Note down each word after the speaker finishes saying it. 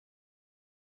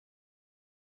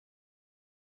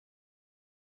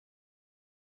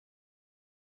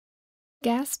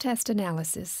Gas test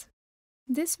analysis.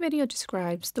 This video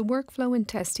describes the workflow in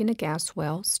testing a gas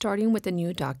well, starting with a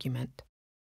new document.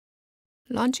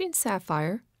 Launching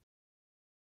Saphir,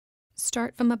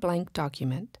 start from a blank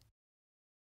document.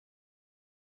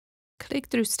 Click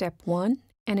through Step 1,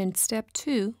 and in Step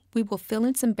 2, we will fill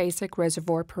in some basic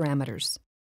reservoir parameters.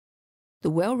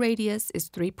 The well radius is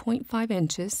 3.5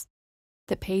 inches,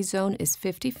 the pay zone is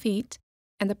 50 feet,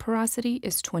 and the porosity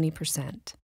is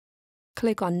 20%.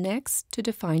 Click on Next to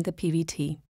define the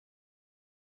PVT.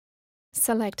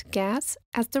 Select Gas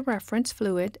as the reference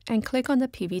fluid and click on the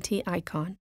PVT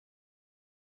icon.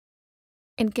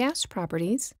 In Gas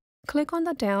Properties, click on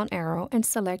the down arrow and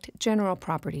select General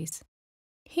Properties.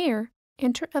 Here,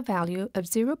 enter a value of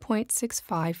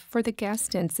 0.65 for the gas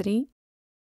density.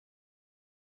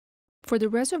 For the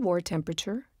reservoir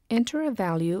temperature, enter a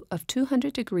value of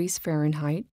 200 degrees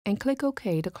Fahrenheit and click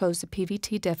OK to close the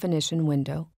PVT definition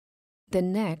window.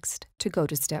 Then Next to go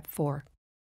to Step 4.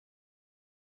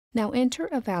 Now enter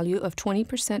a value of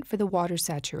 20% for the water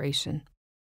saturation.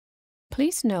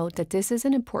 Please note that this is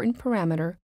an important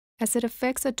parameter as it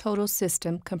affects a total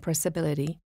system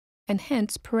compressibility, and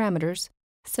hence parameters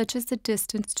such as the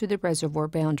distance to the reservoir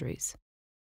boundaries.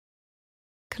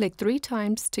 Click 3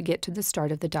 times to get to the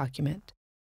start of the document.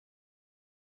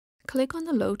 Click on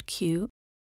the Load Queue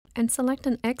and select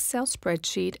an Excel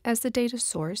spreadsheet as the data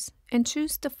source and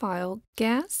choose the file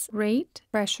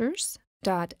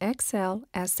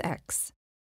gasratepressures.xlsx.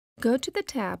 Go to the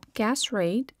tab Gas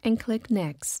Rate and click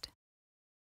Next.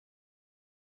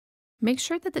 Make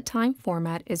sure that the time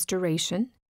format is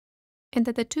duration and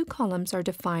that the 2 columns are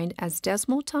defined as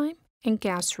decimal time and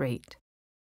gas rate.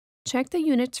 Check the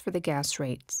units for the gas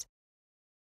rates.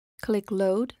 Click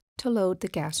Load to load the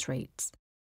gas rates.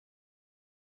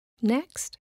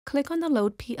 Next, click on the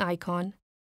Load P icon.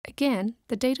 Again,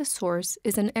 the data source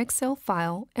is an Excel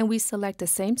file and we select the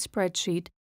same spreadsheet,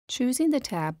 choosing the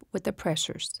tab with the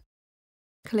pressures.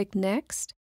 Click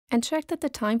Next and check that the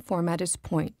time format is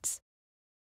points.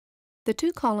 The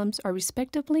 2 columns are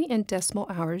respectively in decimal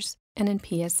hours and in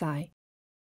PSI.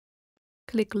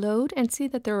 Click Load and see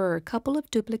that there are a couple of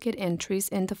duplicate entries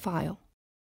in the file.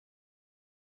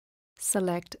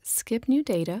 Select Skip New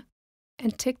Data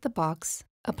and tick the box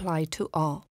Apply to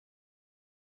All.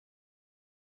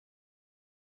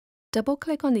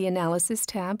 Double-click on the Analysis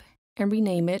tab and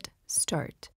rename it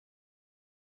Start.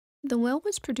 The well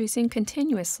was producing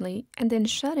continuously and then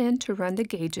shut in to run the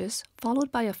gauges,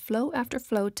 followed by a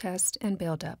flow-after-flow test and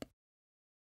buildup.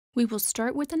 We will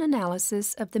start with an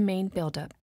analysis of the main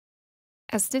buildup.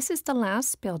 As this is the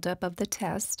last buildup of the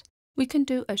test, we can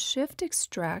do a Shift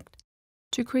Extract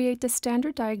to create the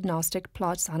standard diagnostic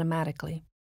plots automatically.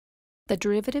 The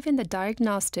derivative in the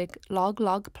diagnostic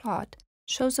log-log plot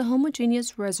shows a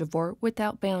homogeneous reservoir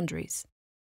without boundaries.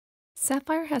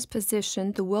 Saphir has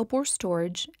positioned the wellbore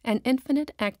storage and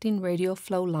infinite acting radial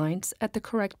flow lines at the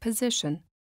correct position,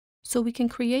 so we can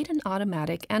create an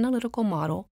automatic analytical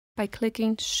model by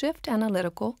clicking Shift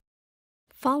Analytical,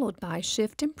 followed by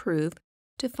Shift Improve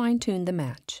to fine-tune the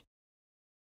match.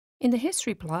 In the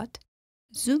history plot,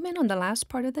 zoom in on the last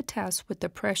part of the test with the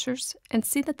pressures and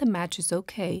see that the match is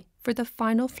okay for the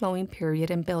final flowing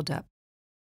period and buildup.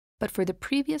 But for the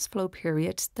previous flow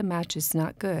periods, the match is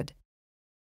not good.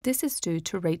 This is due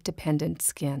to rate-dependent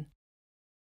skin.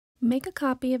 Make a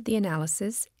copy of the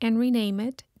analysis and rename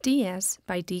it DS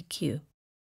by DQ.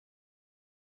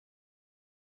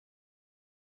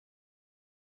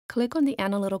 Click on the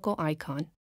analytical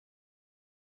icon.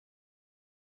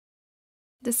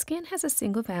 The skin has a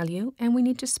single value and we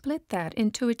need to split that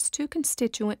into its 2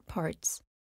 constituent parts,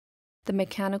 the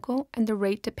mechanical and the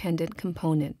rate-dependent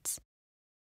components.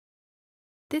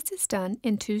 This is done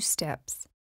in 2 steps.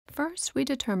 First, we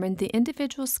determine the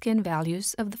individual skin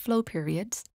values of the flow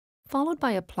periods, followed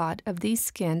by a plot of these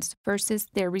skins versus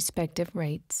their respective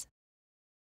rates.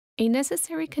 A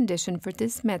necessary condition for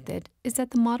this method is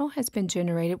that the model has been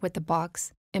generated with the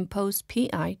box Impose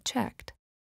PI checked.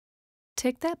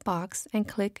 Tick that box and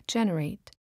click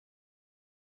Generate.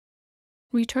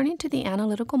 Returning to the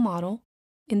analytical model,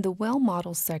 in the Well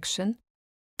Model section,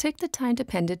 tick the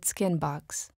time-dependent skin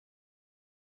box.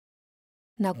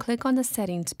 Now click on the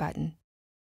Settings button.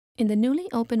 In the newly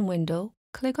opened window,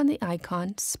 click on the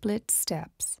icon Split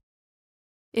Steps.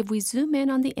 If we zoom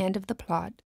in on the end of the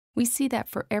plot, we see that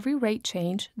for every rate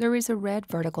change, there is a red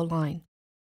vertical line.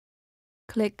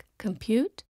 Click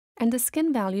Compute, and the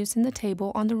skin values in the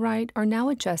table on the right are now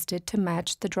adjusted to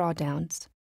match the drawdowns.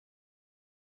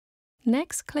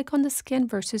 Next, click on the Skin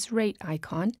versus Rate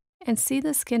icon and see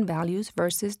the skin values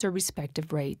versus their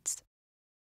respective rates.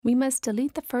 We must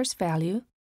delete the first value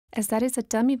as that is a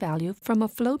dummy value from a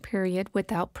flow period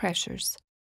without pressures.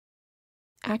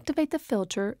 Activate the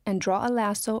filter and draw a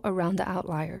lasso around the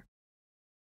outlier.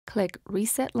 Click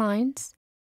Reset Lines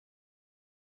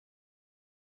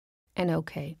and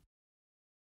OK.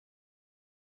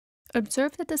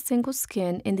 Observe that the single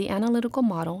skin in the analytical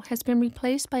model has been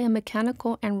replaced by a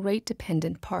mechanical and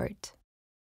rate-dependent part.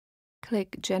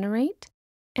 Click Generate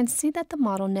and see that the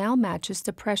model now matches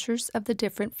the pressures of the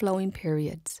different flowing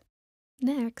periods.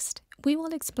 Next, we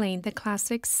will explain the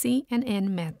classic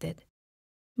C&N method.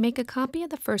 Make a copy of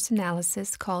the first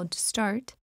analysis called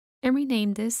Start and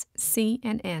rename this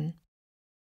C&N.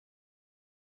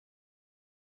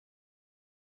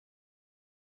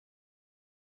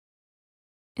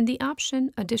 In the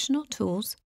option Additional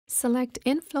Tools, select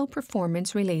Inflow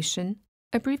Performance Relation,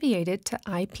 abbreviated to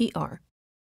IPR.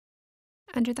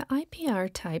 Under the IPR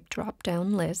type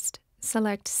drop-down list,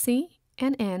 select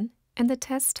C&N and the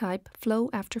test type Flow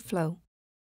After Flow.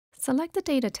 Select the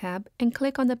Data tab and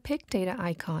click on the Pick Data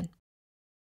icon.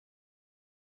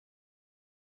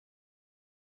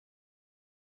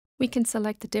 We can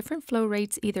select the different flow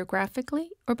rates either graphically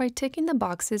or by ticking the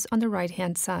boxes on the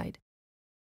right-hand side.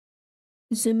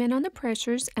 Zoom in on the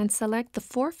pressures and select the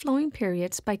 4 flowing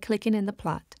periods by clicking in the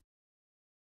plot.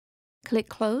 Click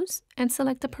Close and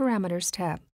select the Parameters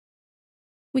tab.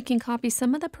 We can copy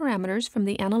some of the parameters from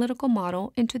the analytical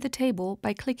model into the table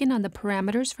by clicking on the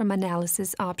Parameters from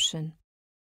Analysis option.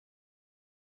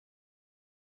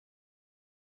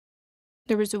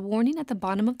 There is a warning at the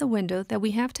bottom of the window that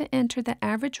we have to enter the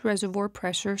average reservoir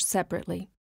pressure separately.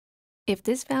 If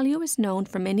this value is known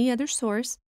from any other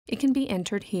source, it can be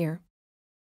entered here.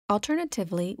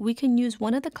 Alternatively, we can use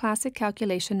one of the classic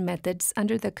calculation methods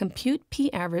under the Compute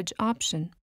p-average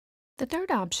option. The third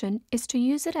option is to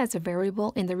use it as a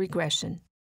variable in the regression.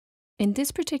 In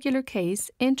this particular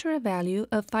case, enter a value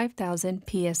of 5,000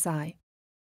 psi.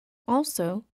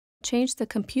 Also, change the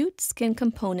Compute Skin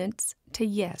Components to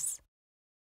Yes.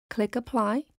 Click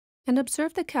Apply and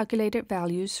observe the calculated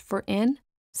values for N,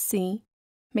 C,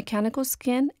 mechanical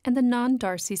skin, and the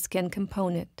non-Darcy skin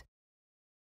component.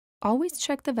 Always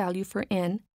check the value for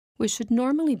N, which should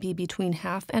normally be between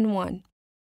half and 1.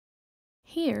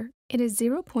 Here, it is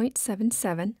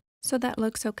 0.77, so that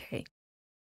looks okay.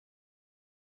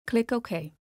 Click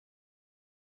OK.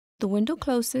 The window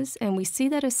closes and we see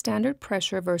that a standard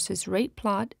pressure versus rate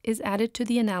plot is added to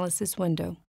the analysis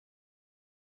window.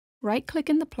 Right-click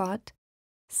in the plot,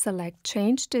 select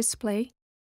Change Display,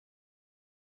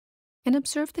 and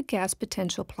observe the gas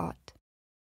potential plot.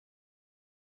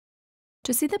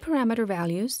 To see the parameter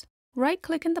values,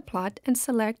 right-click in the plot and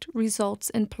select Results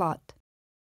in Plot.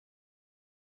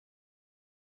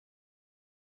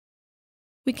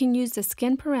 We can use the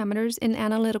skin parameters in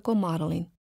analytical modeling.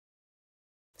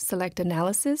 Select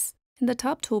Analysis in the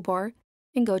top toolbar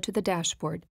and go to the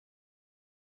dashboard.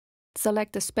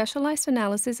 Select the Specialized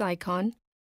Analysis icon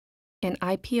and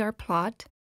IPR plot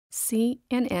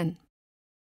C&N.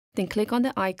 Then click on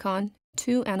the icon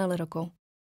to Analytical.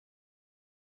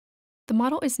 The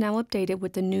model is now updated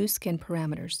with the new skin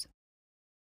parameters.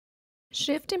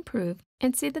 Shift Improve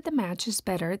and see that the match is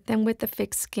better than with the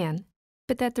fixed skin,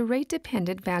 but that the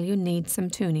rate-dependent value needs some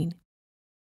tuning.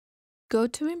 Go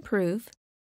to Improve,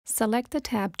 select the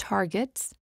tab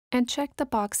Targets, and check the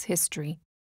box History.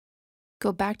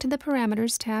 Go back to the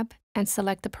Parameters tab and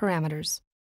select the parameters.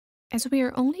 As we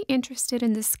are only interested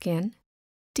in the skin,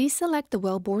 deselect the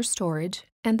wellbore storage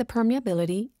and the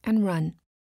permeability and run.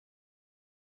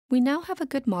 We now have a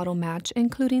good model match,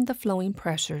 including the flowing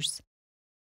pressures.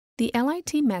 The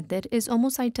LIT method is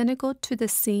almost identical to the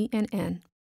C&N.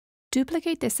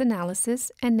 Duplicate this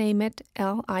analysis and name it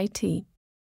LIT.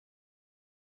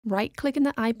 Right-click in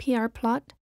the IPR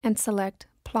plot and select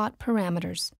Plot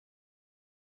Parameters.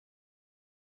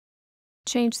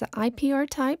 Change the IPR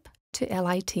type to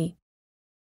LIT.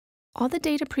 All the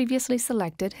data previously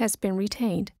selected has been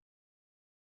retained,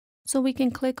 so we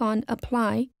can click on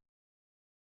Apply,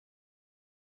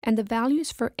 and the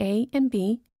values for A and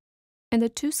B and the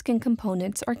 2 skin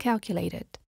components are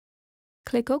calculated.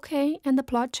 Click OK and the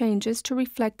plot changes to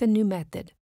reflect the new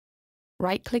method.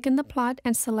 Right-click in the plot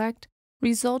and select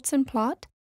Results in Plot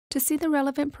to see the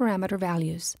relevant parameter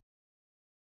values.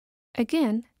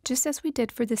 Again, just as we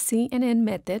did for the C&N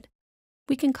method,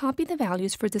 we can copy the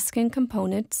values for the skin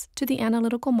components to the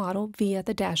analytical model via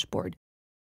the dashboard.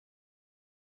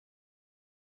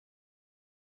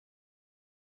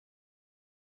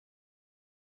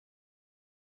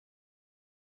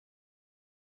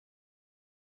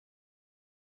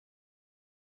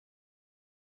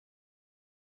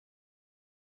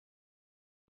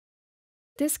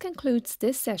 This concludes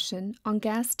this session on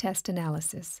gas test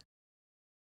analysis.